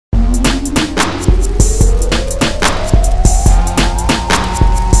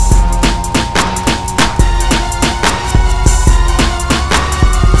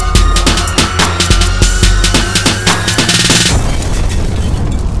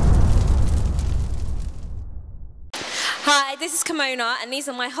this is Kimona, and these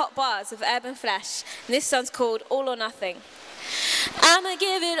are my hot bars of Urban Flash. And this song's called All or Nothing. I'ma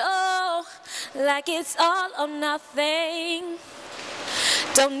give it all, like it's all or nothing.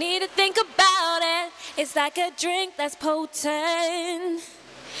 Don't need to think about it, it's like a drink that's potent.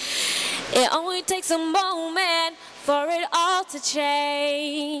 It only takes a moment for it all to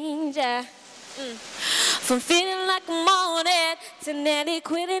change. From feeling like I'm on it to nearly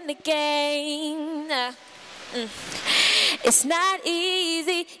quitting the game. It's not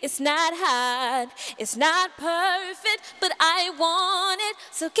easy, it's not hard, it's not perfect, but I want it.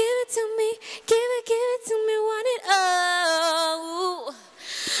 So give it to me, give it to me, want it all.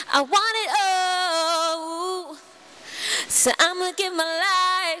 I want it all. So I'ma give my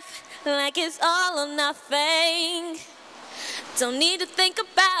life like it's all or nothing. Don't need to think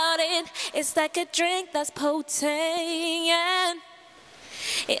about it, it's like a drink that's potent.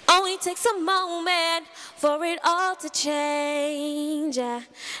 It only takes a moment for it all to change.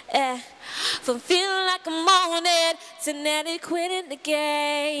 From feeling like I'm on it to nearly quitting the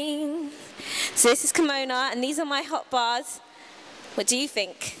game. So this is Kimona, and these are my hot bars. What do you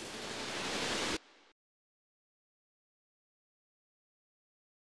think?